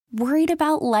Worried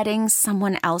about letting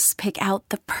someone else pick out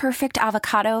the perfect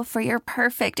avocado for your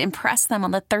perfect impress them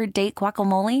on the third date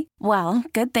guacamole? Well,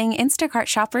 good thing Instacart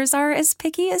shoppers are as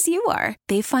picky as you are.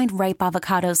 They find ripe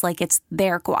avocados like it's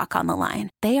their guac on the line.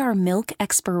 They are milk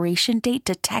expiration date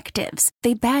detectives.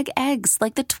 They bag eggs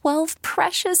like the 12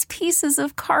 precious pieces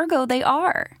of cargo they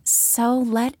are. So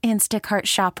let Instacart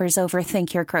shoppers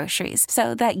overthink your groceries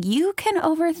so that you can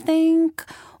overthink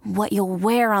what you'll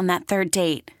wear on that third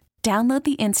date. Download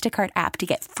the Instacart app to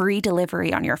get free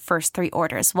delivery on your first 3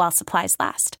 orders while supplies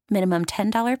last. Minimum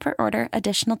 $10 per order.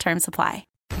 Additional terms apply.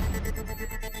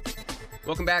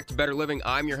 Welcome back to Better Living.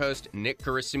 I'm your host, Nick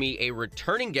Carissimi, a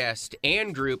returning guest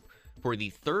and group for the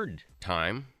third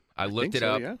time. I looked it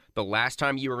up. Yeah. The last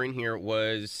time you were in here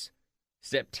was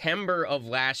September of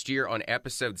last year on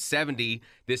episode 70.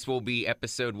 This will be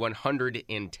episode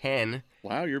 110.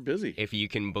 Wow, you're busy. If you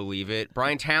can believe it.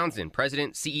 Bryan Townsend,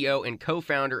 president, CEO, and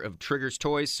co-founder of Triggers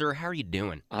Toys. Sir, how are you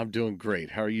doing? I'm doing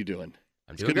great. How are you doing?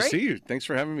 I'm doing great. It's good to see you. Thanks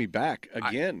for having me back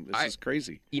again. This is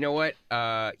crazy. You know what?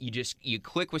 You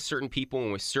click with certain people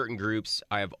and with certain groups.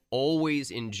 I have always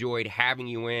enjoyed having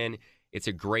you in. It's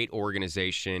a great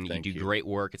organization. You do great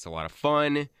work. It's a lot of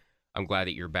fun. I'm glad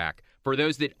that you're back. For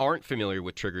those that aren't familiar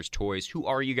with Triggers Toys, who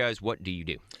are you guys? What do you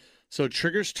do? So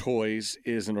Triggers Toys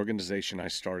is an organization I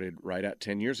started right at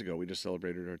 10 years ago. We just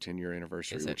celebrated our 10-year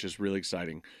anniversary, which is really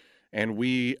exciting. And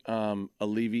we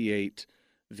alleviate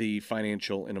the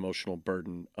financial and emotional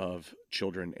burden of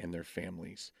children and their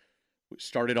families. We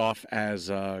started off as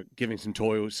giving some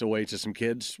toys away to some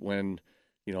kids when,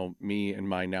 me and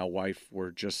my now wife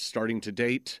were just starting to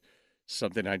date,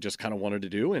 something I just kind of wanted to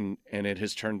do. And it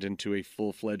has turned into a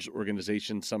full-fledged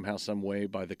organization somehow, some way,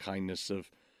 by the kindness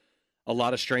of a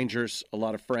lot of strangers, a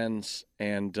lot of friends,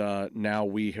 and now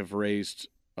we have raised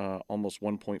almost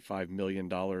 $1.5 million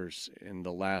in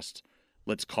the last,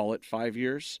 let's call it 5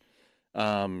 years.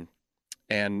 And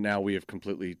now we have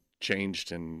completely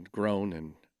changed and grown,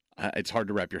 and it's hard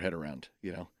to wrap your head around,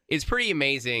 It's pretty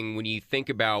amazing when you think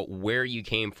about where you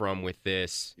came from with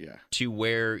this to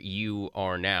where you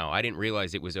are now. I didn't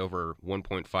realize it was over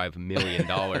 $1.5 million.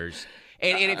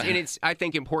 And it's I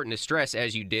think, important to stress,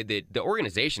 as you did, that the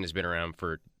organization has been around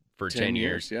for 10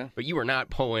 years. Yeah. But you were not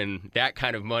pulling that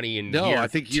kind of money in No, year I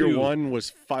think two. year one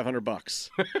was $500,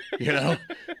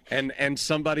 and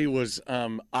somebody was,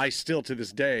 I still to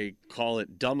this day call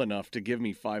it dumb enough to give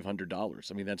me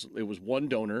 $500. I mean, it was one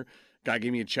donor. Guy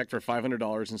gave me a check for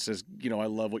 $500 and says, I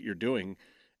love what you're doing.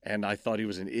 And I thought he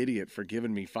was an idiot for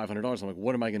giving me $500. I'm like,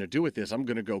 what am I going to do with this? I'm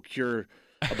going to go cure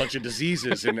a bunch of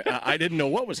diseases. And I didn't know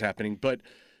what was happening. But,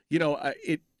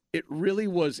 it really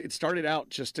was, it started out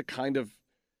just to kind of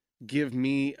give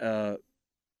me a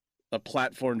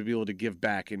platform to be able to give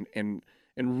back. And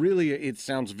really, it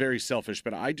sounds very selfish,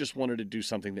 but I just wanted to do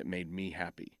something that made me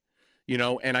happy,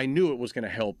 and I knew it was going to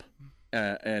help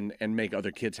and make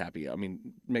other kids happy. I mean,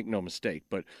 make no mistake,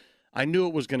 but I knew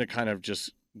it was going to kind of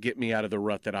just get me out of the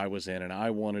rut that I was in, and I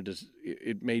wanted to.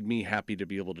 It made me happy to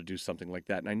be able to do something like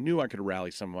that, and I knew I could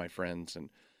rally some of my friends,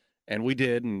 and we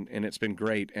did, and it's been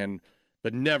great.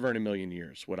 But never in a million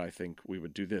years would I think we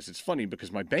would do this. It's funny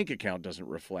because my bank account doesn't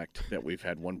reflect that we've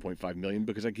had $1.5 million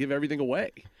because I give everything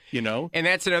away, And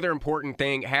that's another important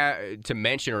thing to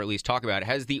mention, or at least talk about.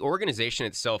 Has the organization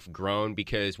itself grown?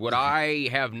 Because what I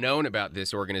have known about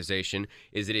this organization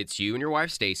is that it's you and your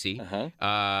wife, Stacy.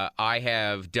 I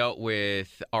have dealt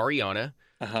with Ariana,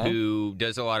 who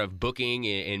does a lot of booking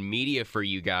and media for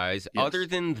you guys. Yes. Other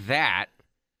than that,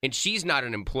 and she's not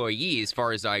an employee as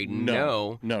far as I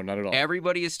know. No, not at all.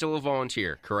 Everybody is still a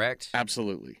volunteer, correct?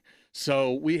 Absolutely.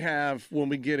 So we have, when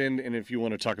we get in, and if you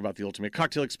want to talk about the ultimate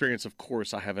cocktail experience, of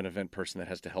course, I have an event person that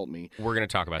has to help me. We're going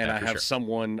to talk about that for sure. And I have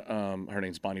someone, her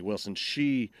name's Bonnie Wilson.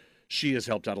 She has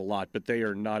helped out a lot, but they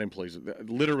are not employees.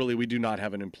 Literally, we do not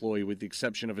have an employee with the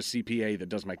exception of a CPA that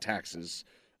does my taxes,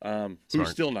 who's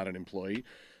still not an employee.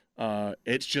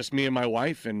 It's just me and my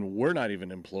wife, and we're not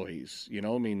even employees.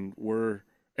 I mean,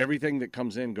 everything that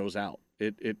comes in goes out.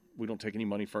 We don't take any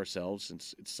money for ourselves.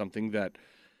 It's something that,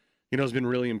 has been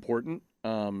really important.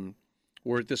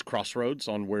 We're at this crossroads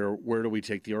on where do we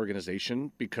take the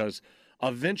organization, because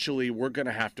eventually we're going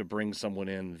to have to bring someone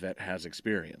in that has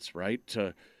experience, right?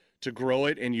 To grow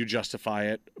it, and you justify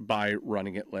it by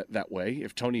running it that way.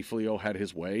 If Tony Fleo had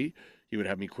his way, he would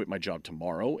have me quit my job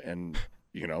tomorrow and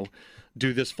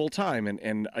do this full time.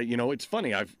 And it's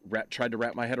funny. I've tried to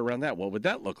wrap my head around that. What would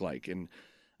that look like? And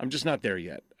I'm just not there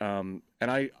yet. And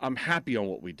I'm happy on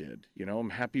what we did. I'm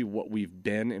happy what we've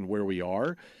been and where we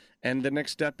are. And the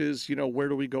next step is, where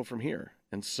do we go from here?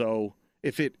 And so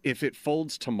if it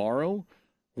folds tomorrow,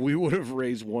 we would have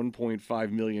raised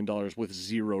 $1.5 million with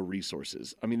zero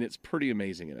resources. I mean, it's pretty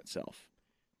amazing in itself.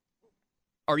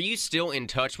 Are you still in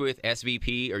touch with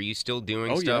SVP? Are you still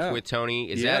doing stuff with Tony?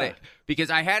 Is that it? Because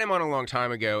I had him on a long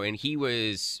time ago, and he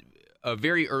was a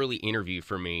very early interview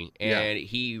for me, and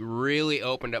he really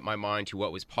opened up my mind to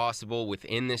what was possible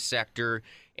within this sector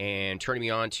and turning me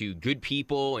on to good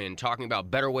people and talking about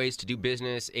better ways to do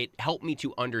business. It helped me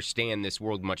to understand this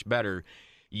world much better.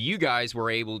 You guys were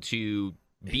able to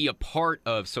be a part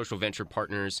of Social Venture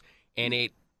Partners, and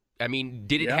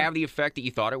did it have the effect that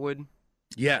you thought it would?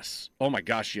 Yes. Oh my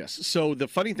gosh, yes. So the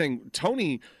funny thing,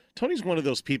 Tony's one of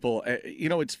those people.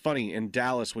 It's funny in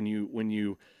Dallas when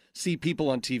you see people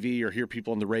on TV or hear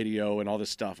people on the radio and all this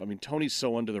stuff. I mean, Tony's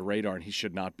so under the radar, and he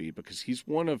should not be, because he's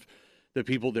one of the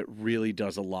people that really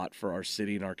does a lot for our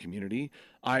city and our community.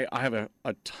 I have a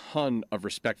ton of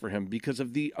respect for him because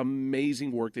of the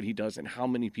amazing work that he does and how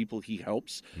many people he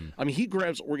helps. I mean, he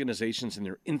grabs organizations in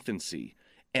their infancy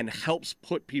and helps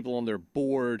put people on their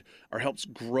board or helps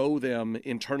grow them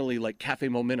internally, like Cafe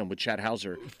Momentum with Chad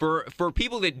Hauser. For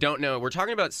people that don't know, we're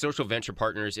talking about Social Venture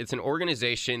Partners. It's an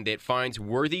organization that finds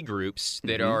worthy groups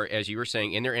that are, as you were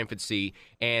saying, in their infancy,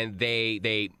 and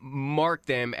they mark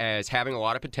them as having a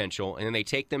lot of potential, and then they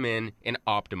take them in and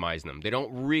optimize them.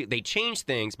 They change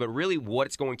things, but really what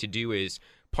it's going to do is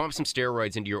pump some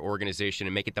steroids into your organization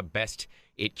and make it the best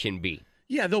it can be.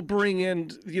 Yeah, they'll bring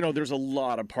in, there's a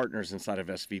lot of partners inside of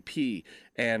SVP,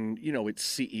 and, it's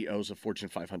CEOs of Fortune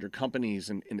 500 companies,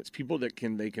 and it's people that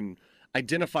they can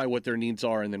identify what their needs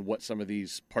are and then what some of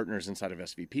these partners inside of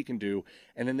SVP can do,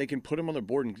 and then they can put them on their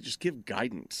board and just give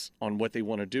guidance on what they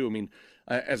want to do. I mean,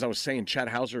 as I was saying, Chad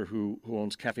Hauser, who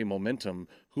owns Cafe Momentum,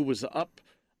 who was up,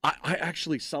 I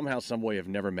actually somehow, some way have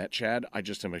never met Chad. I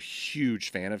just am a huge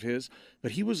fan of his,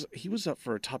 but he was up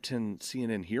for a top 10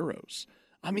 CNN Heroes.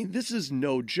 I mean, this is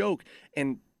no joke.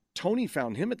 And Tony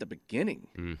found him at the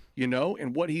beginning,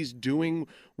 and what he's doing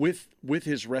with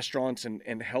his restaurants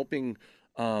and helping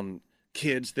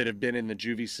kids that have been in the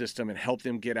juvie system and help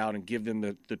them get out and give them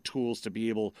the tools to be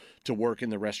able to work in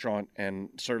the restaurant and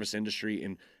service industry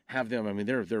and have them. I mean,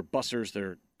 they're bussers,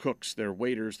 they're cooks, they're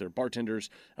waiters, they're bartenders.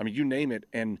 I mean, you name it.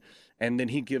 And then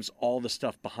he gives all the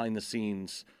stuff behind the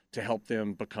scenes to help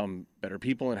them become better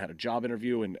people and had a job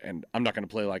interview. And I'm not going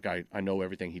to play like I know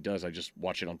everything he does. I just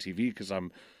watch it on TV because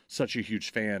I'm such a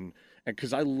huge fan. And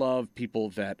because I love people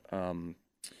that,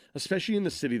 especially in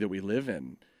the city that we live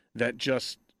in, that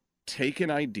just take an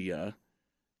idea,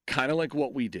 kind of like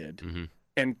what we did,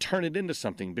 and turn it into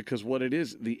something. Because what it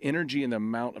is, the energy and the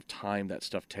amount of time that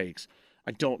stuff takes,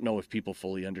 I don't know if people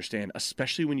fully understand,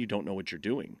 especially when you don't know what you're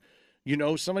doing.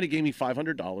 Somebody gave me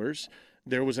 $500.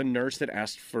 There was a nurse that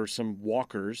asked for some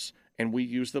walkers, and we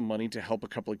used the money to help a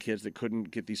couple of kids that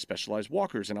couldn't get these specialized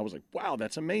walkers. And I was like, wow,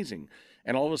 that's amazing.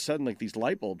 And all of a sudden, like, these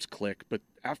light bulbs click. But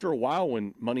after a while,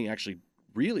 when money actually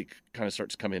really kind of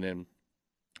starts coming in,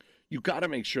 you got to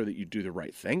make sure that you do the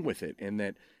right thing with it and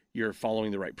that you're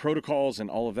following the right protocols and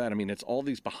all of that. I mean, it's all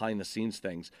these behind-the-scenes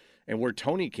things. And where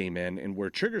Tony came in and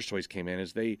where Trigger's Toys came in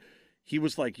is he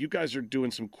was like, you guys are doing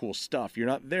some cool stuff. You're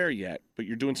not there yet, but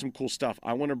you're doing some cool stuff.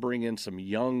 I want to bring in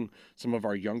some of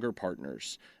our younger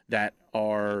partners that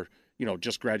are,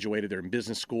 just graduated. They're in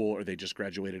business school or they just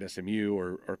graduated SMU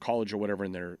or college or whatever.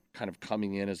 And they're kind of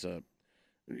coming in as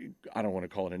I don't want to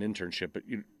call it an internship, but,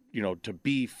 to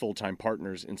be full-time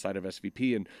partners inside of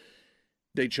SVP. And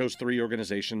they chose 3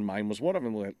 organizations. Mine was one of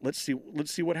them. Let's see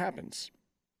what happens.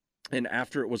 And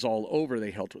after it was all over,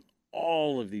 they helped with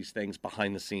all of these things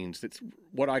behind the scenes. That's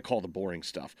what I call the boring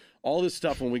stuff. All this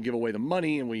stuff when we give away the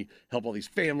money and we help all these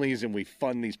families and we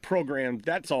fund these programs,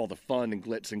 that's all the fun and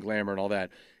glitz and glamour and all that.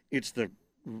 It's the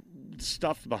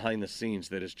stuff behind the scenes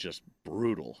that is just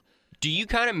brutal. Do you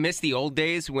kind of miss the old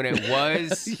days when it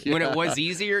was when it was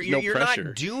easier? You're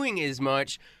not doing as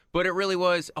much, but it really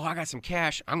was, I got some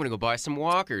cash, I'm going to go buy some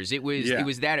walkers. It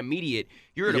was that immediate.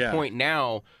 You're at a point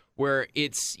now where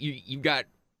it's you got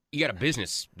a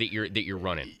business that you're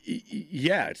running.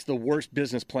 Yeah, it's the worst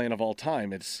business plan of all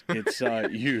time. It's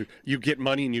you get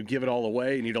money and you give it all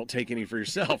away and you don't take any for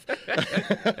yourself.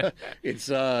 It's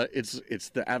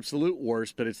the absolute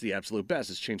worst, but it's the absolute best.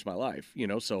 It's changed my life,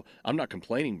 So I'm not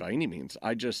complaining by any means.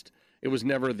 It was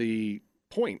never the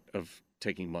point of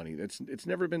taking money. It's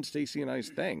never been Stacy and I's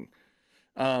thing.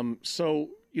 So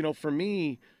for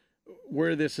me,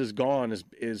 where this has gone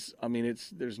is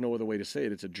there's no other way to say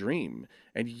it. It's a dream.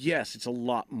 And yes, it's a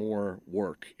lot more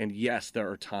work. And yes, there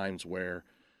are times where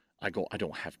I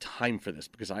don't have time for this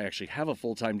because I actually have a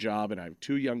full-time job and I have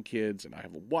 2 young kids and I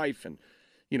have a wife and,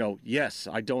 yes,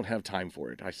 I don't have time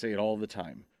for it. I say it all the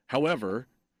time. However,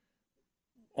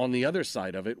 on the other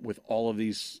side of it, with all of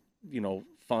these,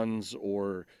 funds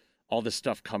or all this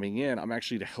stuff coming in, I'm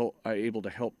actually able to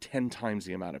help 10 times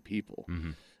the amount of people.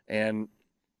 Mm-hmm. And,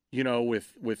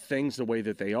 with things the way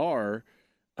that they are,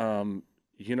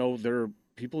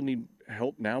 people need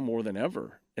help now more than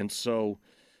ever. And so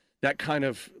that kind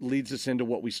of leads us into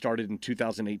what we started in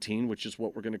 2018, which is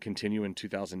what we're going to continue in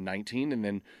 2019.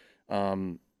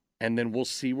 And then we'll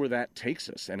see where that takes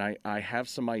us. And I have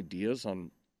some ideas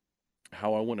on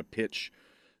how I want to pitch,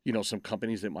 some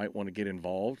companies that might want to get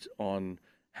involved on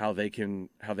how they can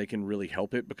really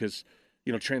help it, because,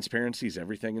 transparency is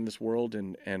everything in this world.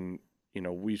 And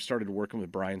we've started working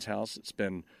with Bryan's House. It's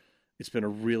been a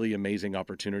really amazing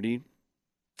opportunity.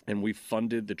 And we've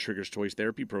funded the Triggers Toys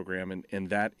Therapy Program. And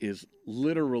that is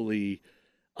literally,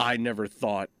 I never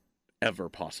thought ever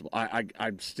possible.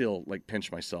 I'm still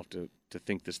pinch myself to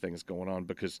think this thing is going on,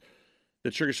 because the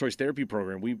Triggers Toys Therapy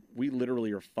Program, we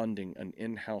literally are funding an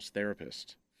in-house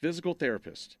therapist, physical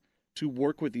therapist, to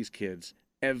work with these kids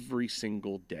every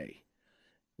single day.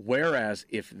 Whereas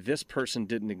if this person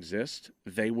didn't exist,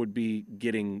 they would be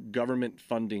getting government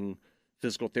funding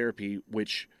physical therapy,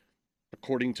 which,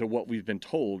 according to what we've been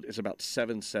told, is about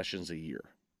 7 sessions a year.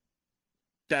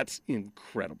 That's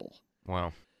incredible.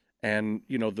 Wow. And,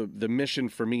 the mission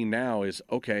for me now is,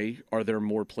 okay, are there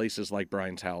more places like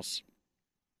Bryan's House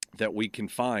that we can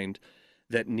find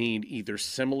that need either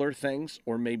similar things,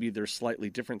 or maybe there's slightly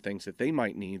different things that they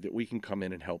might need that we can come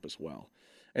in and help as well?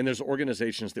 And there's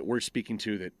organizations that we're speaking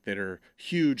to that are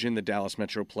huge in the Dallas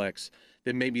Metroplex,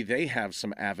 that maybe they have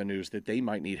some avenues that they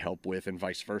might need help with, and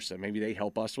vice versa. Maybe they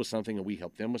help us with something and we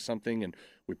help them with something, and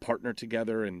we partner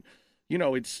together. And,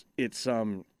 it's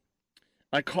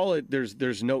I call it,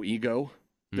 there's no ego.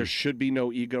 There should be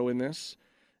no ego in this.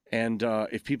 And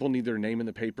if people need their name in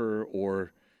the paper,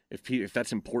 or if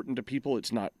that's important to people,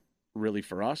 it's not really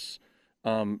for us.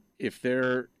 If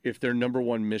their number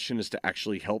one mission is to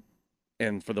actually help,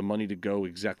 and for the money to go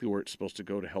exactly where it's supposed to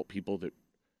go to help people that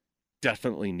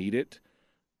definitely need it,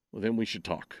 well, then we should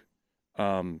talk.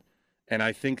 And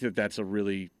I think that's a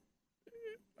really,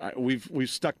 we've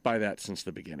stuck by that since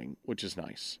the beginning, which is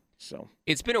nice. So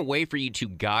it's been a way for you to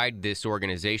guide this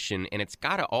organization, and it's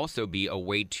got to also be a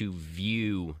way to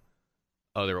view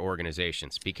other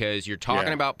organizations, because you're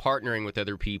talking about partnering with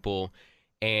other people,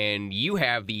 and you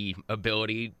have the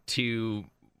ability to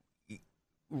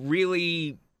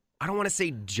really, I don't want to say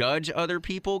judge other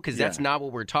people, because that's not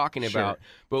what we're talking about,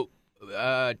 but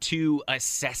to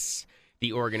assess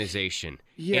the organization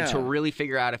and to really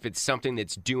figure out if it's something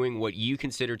that's doing what you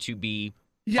consider to be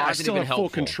positive I still and have helpful.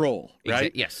 full control,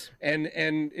 right? Yes. And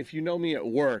if you know me at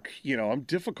work, I'm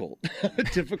difficult.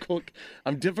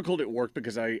 I'm difficult at work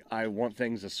because I want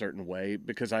things a certain way,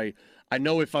 because I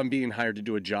know if I'm being hired to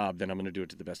do a job, then I'm going to do it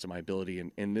to the best of my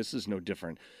ability. And this is no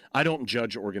different. I don't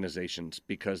judge organizations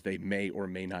because they may or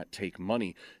may not take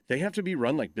money. They have to be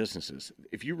run like businesses.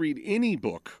 If you read any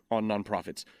book on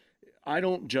nonprofits, I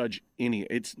don't judge any.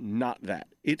 It's not that.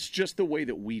 It's just the way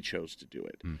that we chose to do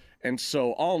it. And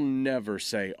so I'll never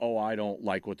say, oh, I don't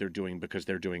like what they're doing because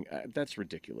they're doing. That's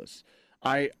ridiculous.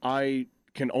 I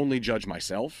can only judge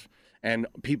myself, and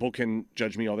people can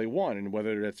judge me all they want, and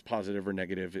whether that's positive or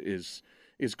negative is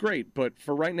great. But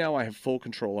for right now, I have full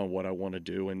control on what I want to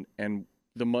do, and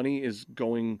the money is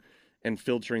going and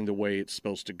filtering the way it's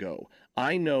supposed to go.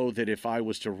 I know that if I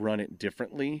was to run it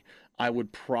differently, I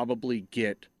would probably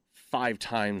get 5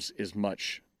 times as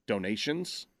much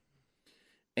donations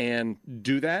and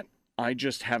do that. I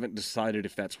just haven't decided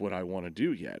if that's what I want to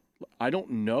do yet. I don't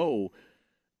know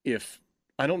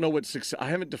what success, I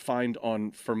haven't defined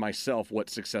for myself what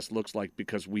success looks like,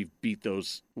 because we've beat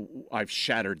those. I've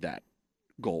shattered that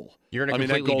goal. You're in a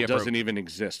completely that goal different... doesn't even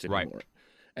exist anymore. Right.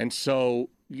 And so,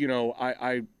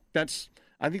 I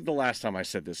think the last time I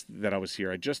said this, that I was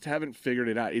here, I just haven't figured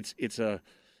it out. It's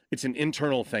an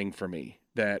internal thing for me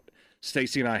that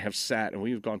Stacy and I have sat, and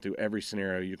we've gone through every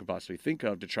scenario you can possibly think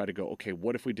of to try to go, okay,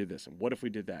 what if we did this? And what if we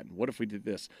did that? And what if we did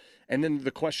this? And then the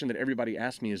question that everybody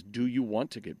asks me is, do you want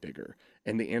to get bigger?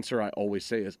 And the answer I always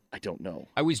say is, I don't know.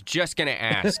 I was just going to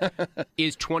ask,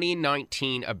 is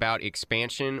 2019 about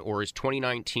expansion, or is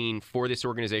 2019 for this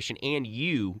organization and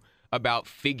you about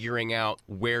figuring out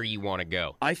where you want to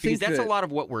go? I think because that's a lot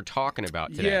of what we're talking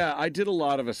about today. Yeah, I did a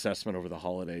lot of assessment over the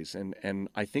holidays, and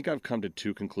I think I've come to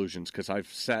 2 conclusions, because I've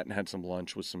sat and had some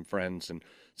lunch with some friends and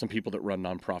some people that run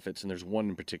nonprofits, and there's one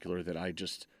in particular that I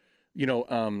just, I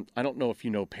don't know if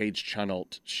you know Paige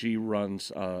Chunnelt. She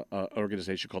runs an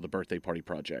organization called the Birthday Party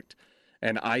Project,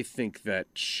 and I think that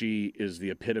she is the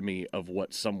epitome of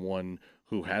what someone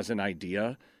who has an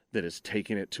idea that has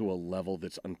taken it to a level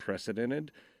that's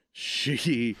unprecedented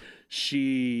the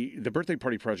Birthday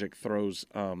Party Project throws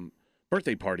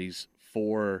birthday parties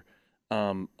for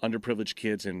underprivileged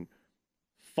kids in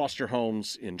foster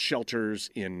homes, in shelters,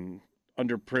 in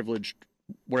underprivileged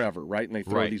wherever, right? And they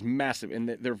throw these massive, and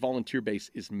their volunteer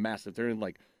base is massive. They're in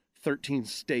like 13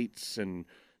 states, and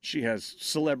she has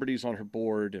celebrities on her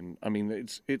board, and I mean,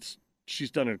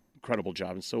 she's done an incredible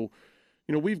job. And so,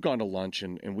 we've gone to lunch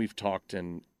and we've talked,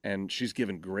 and she's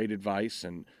given great advice,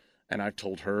 and I've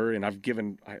told her, and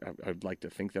I'd like to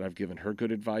think that I've given her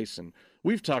good advice, and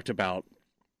we've talked about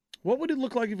what would it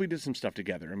look like if we did some stuff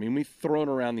together. I mean, we've thrown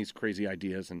around these crazy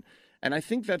ideas, and I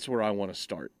think that's where I want to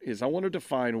start, is I want to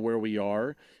define where we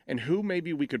are and who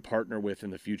maybe we could partner with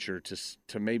in the future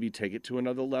to maybe take it to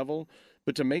another level,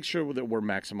 but to make sure that we're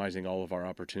maximizing all of our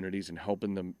opportunities and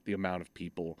helping the amount of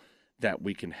people that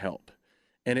we can help.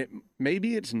 And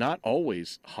maybe it's not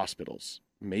always hospitals.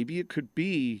 Maybe it could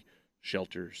be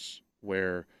shelters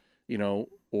where,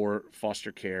 or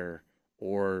foster care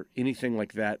or anything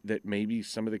like that maybe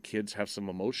some of the kids have some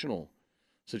emotional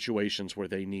situations where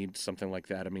they need something like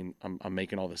that. I mean, I'm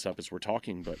making all this up as we're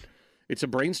talking, but it's a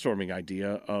brainstorming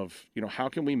idea of, how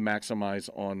can we maximize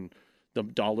on the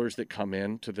dollars that come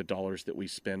in to the dollars that we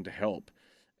spend to help.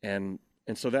 And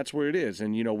so that's where it is.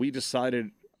 And, we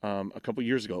decided a couple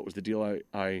years ago, it was the deal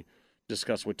I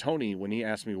discussed with Tony when he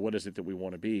asked me, what is it that we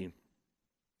want to be?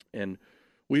 And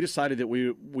we decided that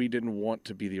we didn't want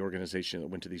to be the organization that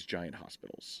went to these giant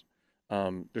hospitals.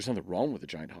 There's nothing wrong with the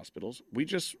giant hospitals.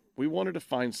 We wanted to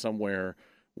find somewhere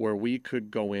where we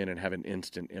could go in and have an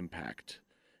instant impact.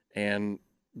 And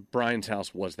Bryan's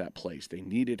house was that place. They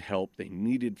needed help. They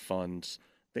needed funds.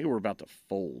 They were about to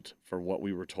fold for what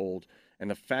we were told. And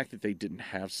the fact that they didn't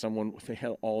have someone, they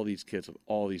had all these kids with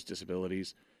all these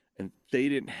disabilities, and they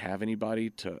didn't have anybody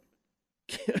to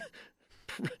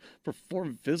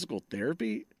perform physical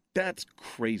therapy, that's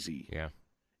crazy. Yeah.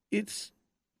 It's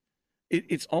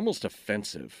almost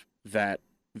offensive that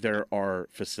there are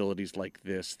facilities like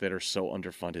this that are so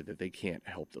underfunded that they can't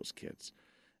help those kids.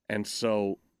 And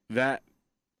so that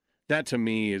to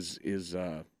me is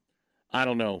I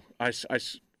don't know. I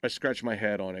scratch my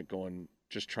head on it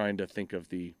just trying to think of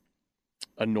the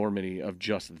enormity of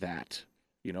just that.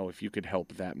 If you could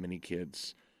help that many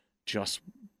kids just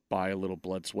by a little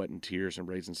blood, sweat, and tears and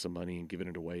raising some money and giving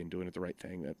it away and doing it the right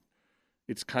thing, that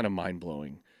it's kind of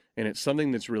mind-blowing. And it's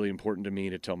something that's really important to me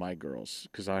to tell my girls,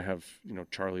 because I have,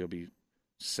 Charlie will be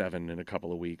 7 in a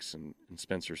couple of weeks and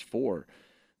Spencer's 4.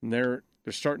 And they're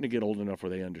starting to get old enough where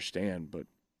they understand. But,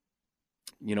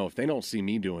 if they don't see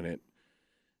me doing it,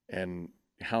 and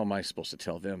how am I supposed to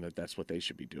tell them that that's what they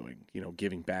should be doing?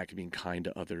 Giving back and being kind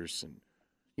to others and,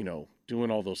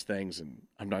 doing all those things, and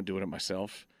I'm not doing it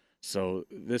myself. So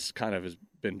this kind of has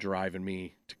been driving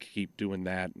me to keep doing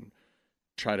that and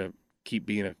try to keep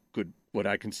being what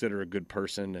I consider a good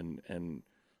person and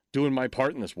doing my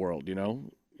part in this world.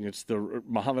 It's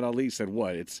Muhammad Ali said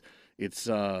what? It's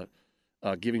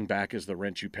giving back is the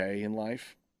rent you pay in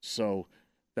life. So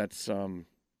that's I'm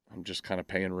just kind of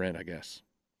paying rent, I guess.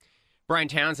 Bryan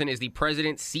Townsend is the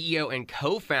president, CEO, and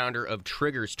co-founder of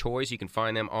Triggers Toys. You can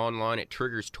find them online at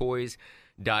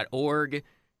triggerstoys.org.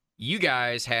 You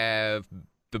guys have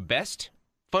the best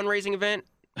fundraising event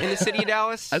in the city of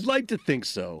Dallas? I'd like to think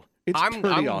so. I'm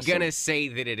awesome. going to say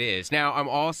that it is. Now, I'm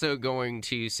also going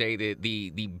to say that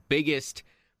the biggest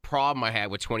problem I had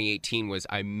with 2018 was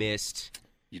I missed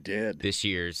this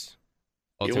year's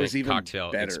Ultimate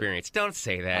Cocktail Experience. Don't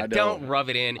say that. Don't rub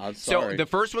it in. I'm sorry. So the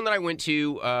first one that I went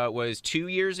to was 2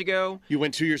 years ago. You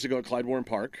went 2 years ago at Clyde Warren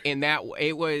Park. And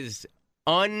it was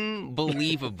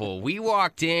unbelievable. We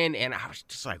walked in, and I was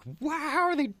just like, wow, how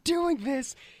are they doing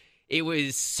this? It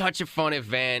was such a fun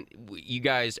event. You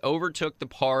guys overtook the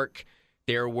park.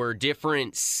 There were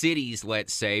different cities,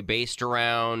 let's say, based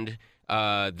around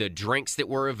the drinks that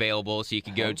were available. So you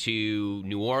could go to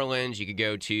New Orleans. You could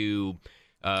go to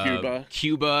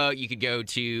Cuba. You could go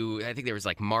to, I think there was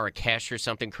like Marrakesh or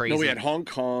something crazy. No, we had Hong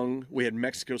Kong. We had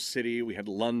Mexico City. We had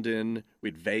London.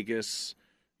 We had Vegas.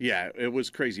 Yeah, it was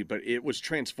crazy, but it was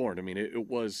transformed. I mean, it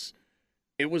was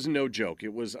no joke.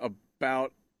 It was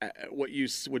about what you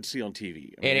would see on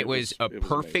TV. I mean, it was a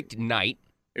perfect night.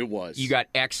 It was. You got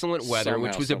excellent weather,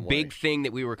 which was a big thing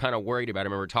that we were kind of worried about. I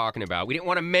remember talking about. We didn't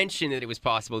want to mention that it was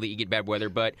possible that you get bad weather,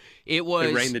 but it was.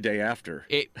 It rained the day after.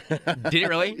 Did it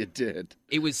really? It did.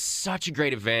 It was such a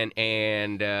great event,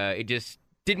 and it just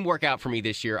didn't work out for me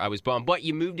this year. I was bummed, but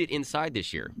you moved it inside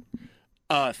this year.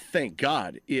 Thank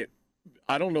God.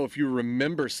 I don't know if you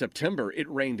remember September. It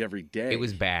rained every day. It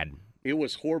was bad. It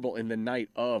was horrible, and the night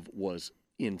of was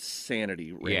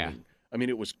insanity raining. Yeah. I mean,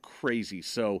 it was crazy.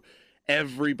 So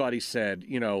everybody said,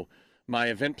 my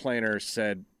event planner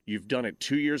said, "You've done it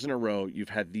 2 years in a row. You've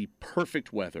had the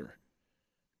perfect weather.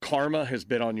 Karma has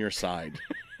been on your side.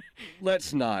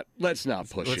 Let's not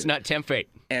push it. Let's not tempt fate."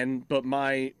 But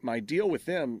my deal with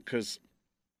them, because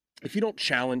if you don't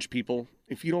challenge people,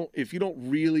 if you don't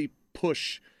really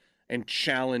push and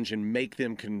challenge and make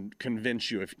them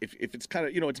convince you, if it's kind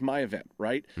of, it's my event,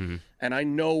 right? Mm-hmm. And I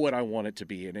know what I want it to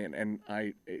be, and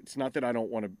it's not that I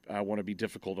want to be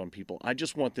difficult on people. I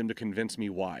just want them to convince me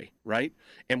why, right?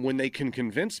 And when they can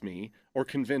convince me or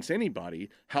convince anybody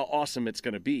how awesome it's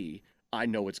going to be, I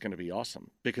know it's going to be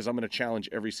awesome because I'm going to challenge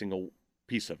every single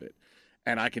piece of it.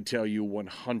 And I can tell you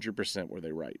 100% were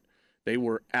they right. They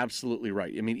were absolutely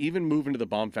right. I mean, even moving to the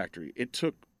bomb factory, it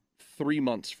took 3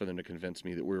 months for them to convince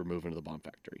me that we were moving to the bomb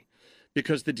factory.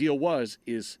 Because the deal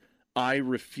is I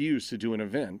refuse to do an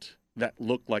event that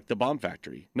looked like the bomb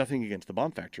factory. Nothing against the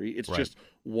bomb factory. It's just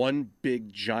one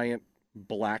big, giant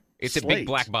black slate. A big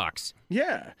black box.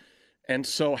 Yeah. And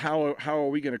so how are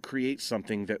we going to create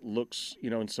something that looks,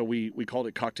 and so we called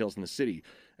it Cocktails in the City.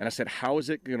 And I said, how is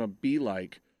it going to be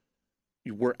like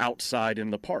we're outside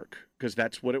in the park? Because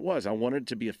that's what it was. I wanted it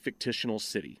to be a fictional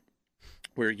city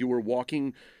where we were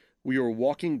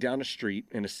walking down a street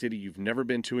in a city you've never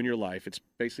been to in your life. It's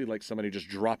basically like somebody just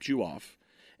dropped you off.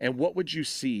 And what would you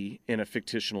see in a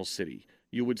fictional city?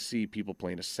 You would see people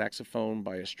playing a saxophone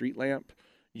by a street lamp.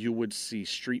 You would see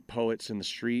street poets in the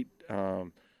street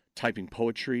typing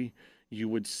poetry. You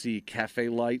would see cafe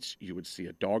lights. You would see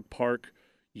a dog park.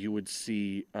 You would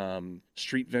see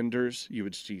street vendors. You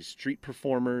would see street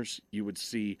performers. You would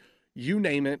see, you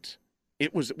name it.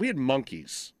 We had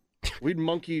monkeys. We had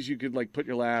monkeys you could like put in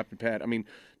your lap and pet. I mean,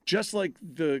 just like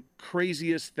the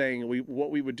craziest thing,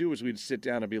 what we would do is we'd sit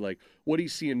down and be like, what do you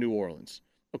see in New Orleans?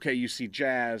 Okay, you see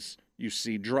jazz, you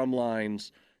see drum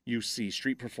lines, you see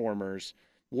street performers.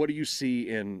 What do you see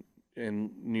in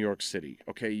New York City?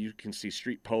 Okay, you can see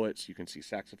street poets, you can see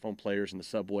saxophone players in the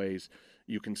subways,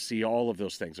 you can see all of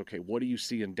those things. Okay, what do you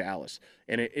see in Dallas?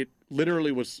 And it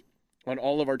literally was on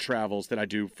all of our travels that I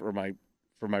do for my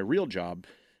real job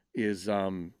is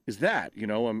that,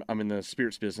 I'm in the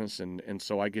spirits business and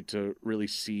so I get to really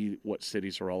see what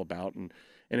cities are all about and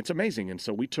it's amazing. And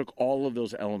so we took all of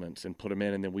those elements and put them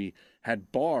in, and then we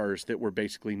had bars that were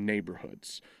basically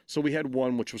neighborhoods. So we had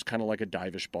one which was kind of like a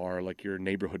divish bar, like your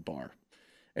neighborhood bar.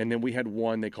 And then we had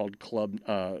one they called Club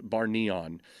Bar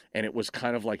Neon, and it was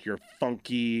kind of like your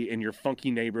funky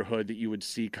neighborhood that you would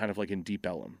see kind of like in Deep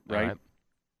Ellum, right?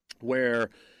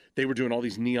 Where they were doing all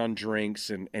these neon drinks,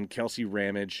 and Kelsey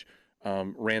Ramage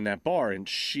ran that bar, and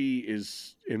she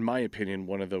is, in my opinion,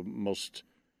 one of the most,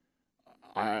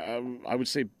 I would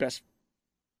say, best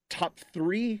top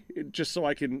 3, just so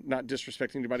I can not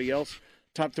disrespect anybody else,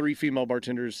 top 3 female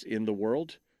bartenders in the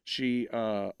world. She,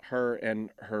 her and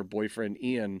her boyfriend,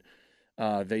 Ian,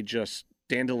 they just,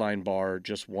 Dandelion Bar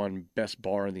just won best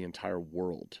bar in the entire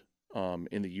world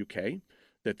in the UK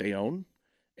that they own.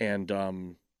 And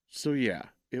so, yeah,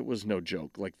 it was no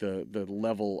joke. Like the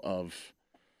level of,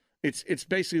 it's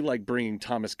basically like bringing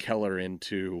Thomas Keller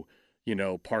into,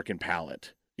 Park and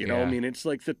Palette. I mean, it's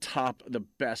like the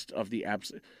best of the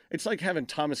absolute. It's like having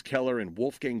Thomas Keller and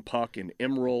Wolfgang Puck and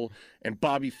Emerald and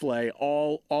Bobby Flay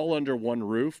all under one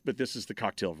roof, but this is the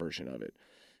cocktail version of it.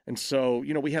 And so,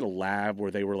 we had a lab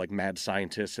where they were like mad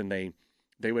scientists, and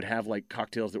they would have like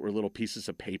cocktails that were little pieces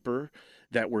of paper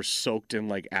that were soaked in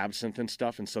like absinthe and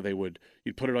stuff. And so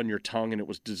you'd put it on your tongue and it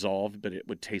was dissolved, but it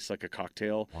would taste like a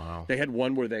cocktail. Wow. They had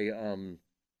one where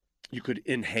you could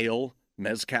inhale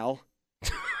mezcal.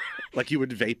 Like you would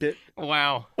vape it.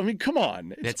 Wow. I mean, come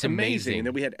on. That's amazing. amazing. And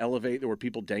then we had Elevate. There were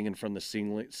people dangling from the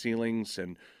ceilings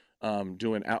and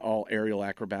doing all aerial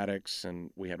acrobatics.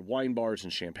 And we had wine bars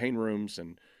and champagne rooms.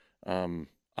 And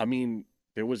I mean,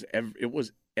 it was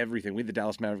everything. We had the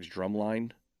Dallas Mavericks drum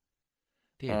line.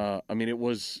 I mean, it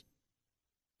was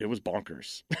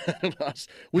bonkers.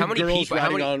 We had girls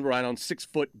riding on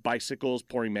 6-foot bicycles,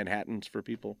 pouring Manhattans for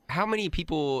people. How many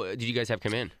people did you guys have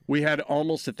come in? We had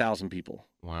almost 1,000 people.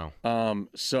 Wow.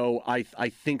 So I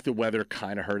think the weather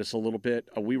kind of hurt us a little bit.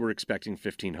 We were expecting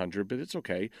 1,500, but it's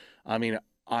okay. I mean,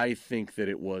 I think that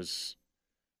it was.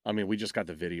 I mean, we just got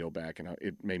the video back, and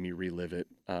it made me relive it.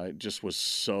 It just was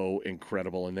so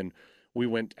incredible. And then we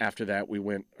went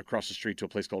across the street to a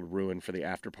place called Ruin for the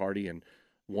after party, and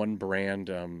one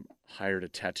brand hired a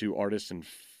tattoo artist, and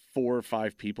 4 or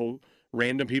 5 people,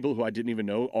 random people who I didn't even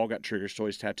know, all got Trigger's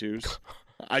Choice tattoos.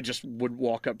 I just would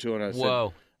walk up to her and I said,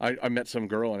 whoa. I met some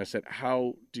girl and I said,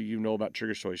 how do you know about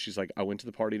Trigger's Choice? She's like, I went to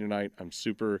the party tonight. I'm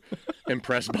super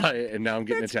impressed by it, and now I'm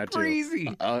getting a tattoo.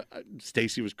 Crazy.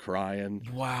 Stacy was crying.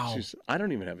 Wow. I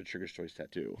don't even have a Trigger's Choice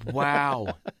tattoo.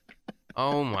 Wow.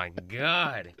 Oh my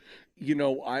God. You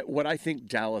know, what I think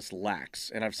Dallas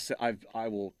lacks, and I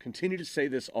will continue to say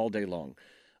this all day long.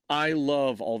 I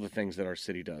love all the things that our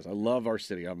city does. I love our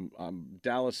city. I'm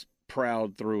Dallas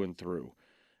proud through and through.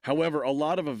 However, a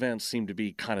lot of events seem to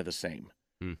be kind of the same.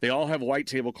 They all have white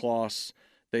tablecloths.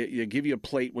 They give you a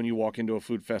plate when you walk into a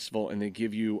food festival, and they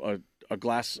give you a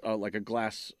glass like a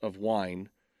glass of wine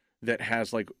that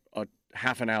has like a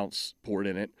half an ounce poured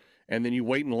in it, and then you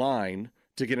wait in line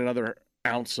to get another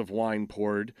ounce of wine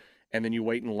poured, and then you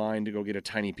wait in line to go get a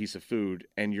tiny piece of food,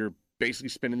 and you're basically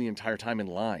spending the entire time in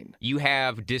line. You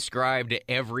have described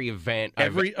every event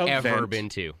I've ever been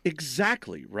to.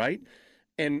 Exactly, right?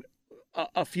 And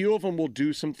a few of them will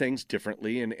do some things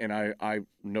differently, and I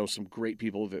know some great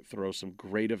people that throw some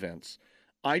great events.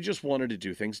 I just wanted to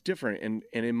do things different, and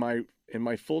in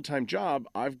my full-time job,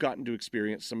 I've gotten to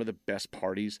experience some of the best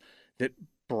parties that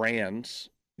brands,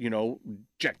 you know,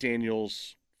 Jack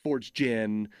Daniel's, Ford's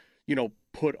Gin, you know,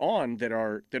 put on that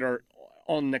are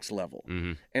on next level.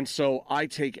 Mm-hmm. And so I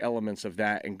take elements of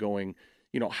that and going,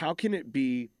 you know, how can it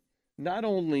be not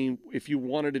only if you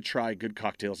wanted to try good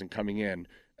cocktails and coming in,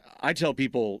 I tell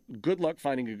people, good luck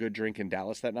finding a good drink in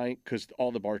Dallas that night because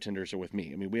all the bartenders are with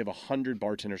me. I mean, we have 100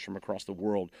 bartenders from across the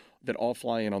world that all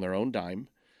fly in on their own dime.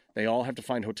 They all have to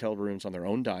find hotel rooms on their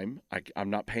own dime. I'm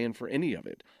not paying for any of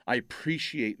it. I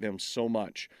appreciate them so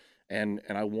much, and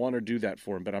I want to do that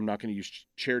for them, but I'm not going to use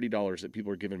charity dollars that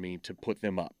people are giving me to put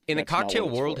them up. In the That's not cocktail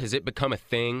what it's world, for. has it become a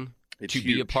thing It's to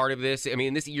be a huge. part of this? I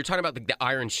mean, you're talking about the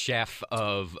Iron Chef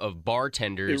of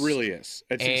bartenders. It really is.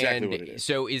 It's exactly what it is.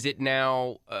 So is it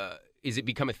now? Is it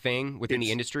become a thing within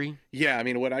the industry? Yeah, I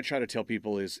mean, what I try to tell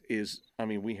people is I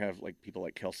mean, we have like people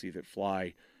like Kelsey that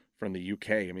fly from the UK.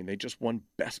 I mean, they just won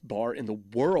best bar in the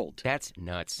world. That's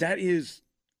nuts. That is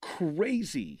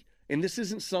crazy. And this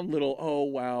isn't some little, oh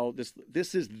wow,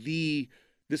 this is the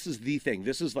thing.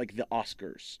 This is like the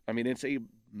Oscars. I mean, it's a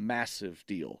massive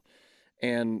deal.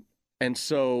 And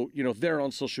so, you know, they're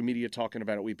on social media talking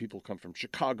about it. We have people come from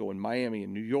Chicago and Miami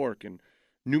and New York and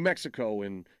New Mexico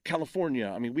and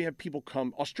California. I mean, we have people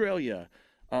come, Australia.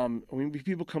 I mean, we have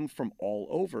people come from all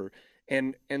over.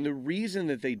 And the reason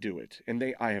that they do it, and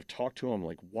I have talked to them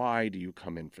like, why do you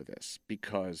come in for this?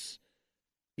 Because,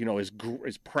 you know, as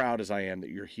proud as I am that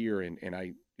you're here, and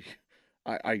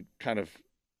I kind of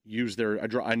use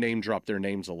I name drop their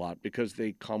names a lot because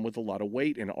they come with a lot of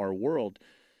weight in our world.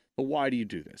 But why do you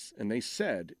do this? And they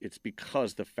said it's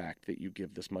because the fact that you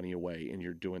give this money away and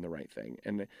you're doing the right thing,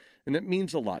 and that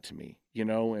means a lot to me, you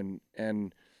know.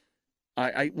 And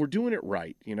we're doing it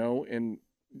right, you know, and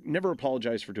never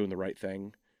apologize for doing the right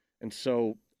thing. And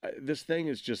so this thing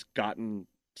has just gotten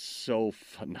so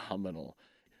phenomenal.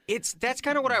 That's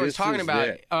kind of what I was This talking is about.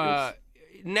 it.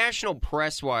 National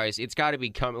press wise, it's got to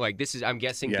become like this is. I'm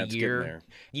guessing the it's year. getting there.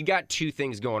 You got two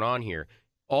things going on here.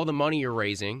 All the money you're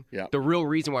raising, Yeah. the real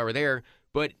reason why we're there,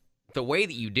 but the way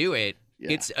that you do it,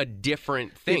 Yeah. it's a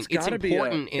different thing. It's gotta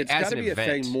important it's as gotta an be event.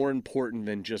 a thing more important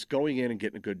than just going in and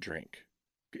getting a good drink.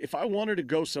 If I wanted to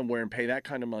go somewhere and pay that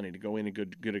kind of money to go in and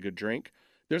get a good drink,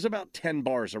 there's about 10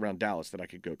 bars around Dallas that I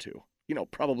could go to. You know,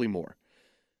 probably more.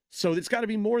 So it's got to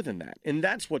be more than that. And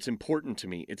that's what's important to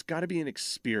me. It's got to be an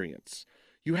experience.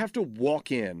 You have to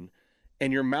walk in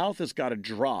and your mouth has got to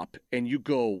drop and you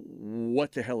go,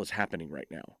 what the hell is happening right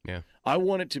now? Yeah. I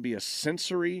want it to be a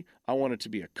sensory. I want it to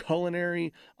be a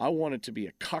culinary. I want it to be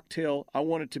a cocktail. I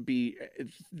want it to be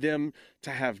them to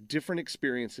have different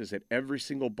experiences at every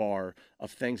single bar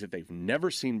of things that they've never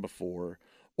seen before,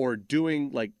 or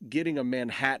doing like getting a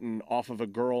Manhattan off of a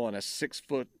girl on a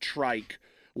 6-foot trike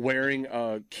wearing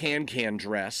a can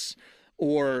dress,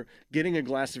 or getting a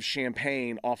glass of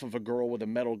champagne off of a girl with a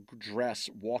metal dress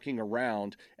walking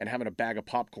around and having a bag of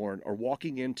popcorn, or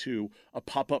walking into a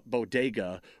pop-up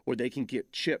bodega where they can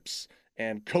get chips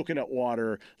and coconut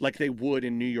water like they would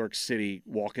in New York City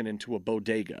walking into a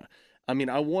bodega. I mean,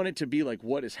 I want it to be like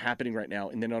what is happening right now,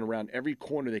 and then on around every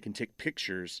corner they can take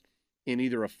pictures in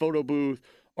either a photo booth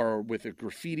or with a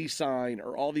graffiti sign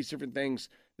or all these different things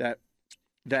that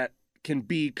can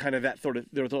be kind of that sort of,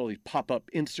 there's all these pop-up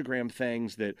Instagram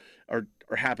things that are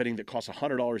happening that cost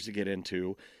 $100 to get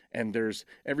into. And there's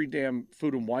every damn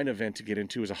food and wine event to get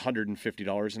into is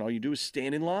 $150, and all you do is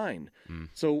stand in line.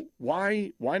 So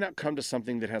why not come to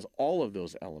something that has all of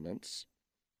those elements?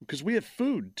 Because we have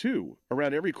food too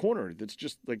around every corner. That's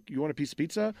just like, you want a piece of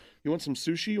pizza? You want some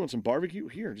sushi? You want some barbecue?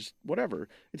 Here, just whatever.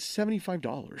 It's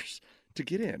 $75 to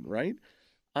get in, right?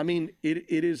 I mean,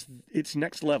 it's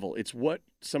next level. It's what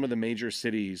some of the major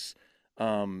cities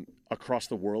across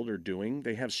the world are doing.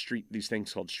 They have these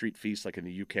things called street feasts, like in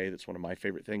the UK. That's one of my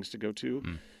favorite things to go to.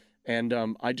 And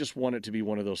I just want it to be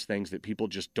one of those things that people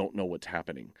just don't know what's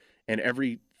happening. And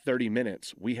every 30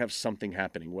 minutes, we have something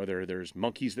happening, whether there's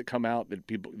monkeys that come out that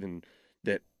people can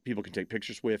take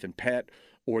pictures with and pet,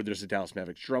 or there's a Dallas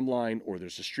Mavericks drum line, or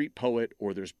there's a street poet,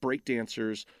 or there's break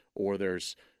dancers, or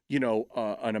there's,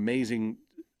 an amazing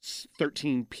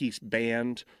 13-piece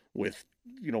band with,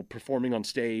 performing on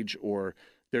stage, or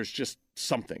there's just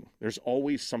something. There's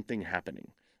always something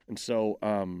happening. And so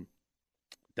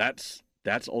that's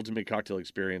Ultimate Cocktail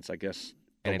Experience, I guess,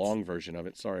 the long version of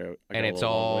it. Sorry, I got a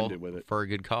little long-winded with it. For a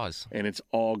good cause. And it's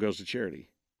all goes to charity,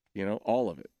 all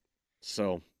of it.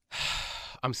 So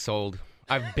I'm sold.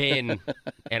 I've been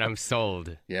and I'm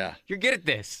sold. Yeah. You're good at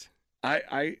this.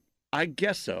 I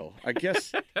guess so. I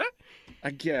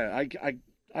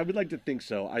would like to think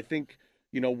so. I think,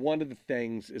 one of the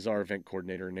things is our event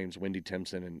coordinator. Her name's Wendy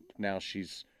Timpson, and now she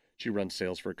runs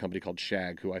sales for a company called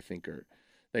Shag, who I think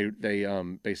they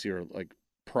basically are like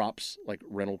props, like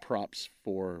rental props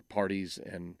for parties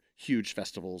and huge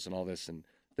festivals and all this, and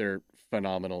they're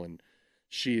phenomenal. And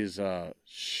she's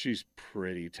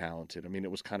pretty talented. I mean,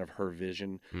 it was kind of her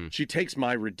vision. She takes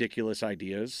my ridiculous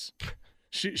ideas.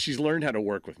 She's learned how to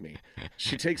work with me.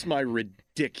 She takes my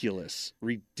ridiculous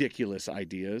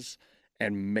ideas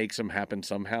and makes them happen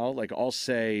somehow. Like, I'll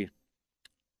say,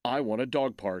 I want a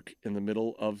dog park in the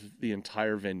middle of the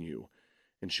entire venue.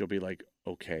 And she'll be like,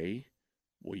 okay,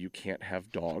 well, you can't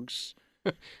have dogs.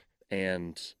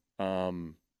 And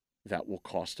that will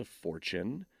cost a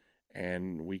fortune.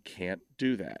 And we can't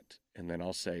do that. And then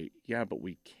I'll say, yeah, but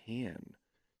we can.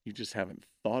 You just haven't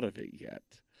thought of it yet.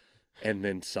 And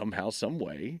then somehow, some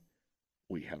way,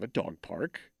 we have a dog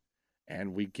park,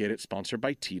 and we get it sponsored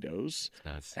by Tito's.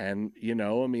 Nice. And,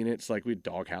 it's like we had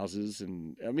dog houses,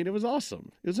 and, it was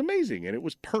awesome. It was amazing, and it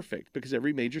was perfect because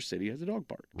every major city has a dog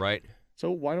park. Right.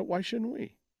 So why shouldn't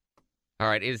we? All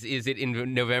right. Is it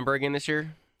in November again this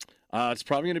year? It's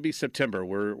probably going to be September.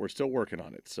 We're still working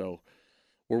on it. So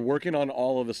we're working on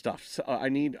all of the stuff. So I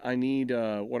need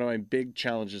one of my big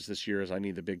challenges this year is I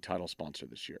need the big title sponsor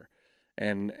this year.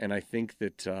 And I think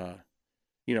that,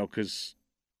 because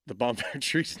the Bomb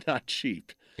Factory's not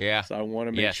cheap. Yeah. So I want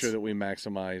to make sure that we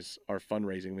maximize our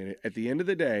fundraising. At the end of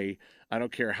the day, I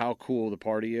don't care how cool the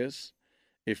party is.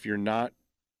 If you're not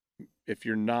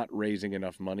raising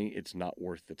enough money, it's not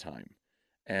worth the time.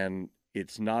 And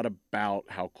it's not about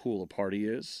how cool a party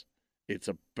is. It's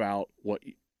about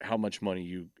how much money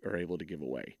you are able to give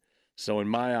away. So in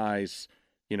my eyes,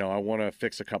 I want to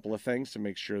fix a couple of things to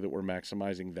make sure that we're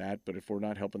maximizing that. But if we're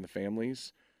not helping the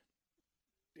families,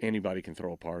 anybody can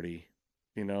throw a party.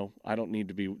 I don't need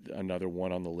to be another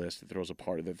one on the list that throws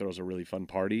a really fun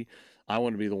party. I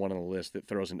want to be the one on the list that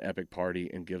throws an epic party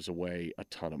and gives away a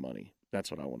ton of money.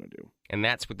 That's what I want to do. And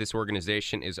that's what this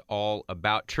organization is all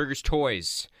about. Trigger's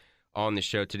Toys on the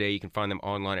show today. You can find them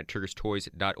online at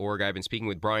triggerstoys.org. I've been speaking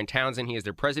with Bryan Townsend. He is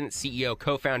their president, CEO,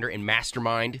 co-founder, and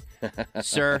mastermind.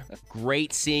 Sir,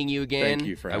 great seeing you again. Thank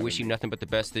you for having me. I wish you nothing but the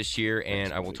best this year,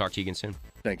 and I will talk to you again soon.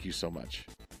 Thank you so much.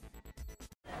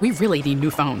 We really need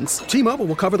new phones. T-Mobile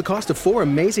will cover the cost of 4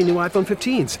 amazing new iPhone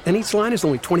 15s, and each line is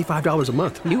only $25 a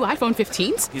month. New iPhone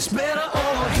 15s? It's better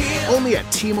over here. Only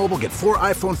at T-Mobile, get 4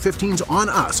 iPhone 15s on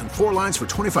us and 4 lines for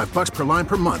 $25 per line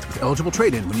per month with eligible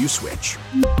trade-in when you switch.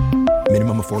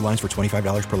 Minimum of 4 lines for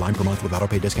 $25 per line per month with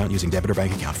autopay discount using debit or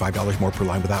bank account. $5 more per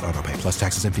line without autopay, plus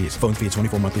taxes and fees. Phone fee at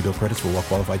 24 monthly bill credits for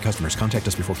well-qualified customers. Contact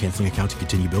us before canceling account to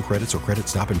continue bill credits or credit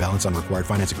stop and balance on required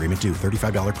finance agreement due.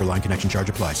 $35 per line connection charge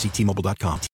applies. See T-Mobile.com.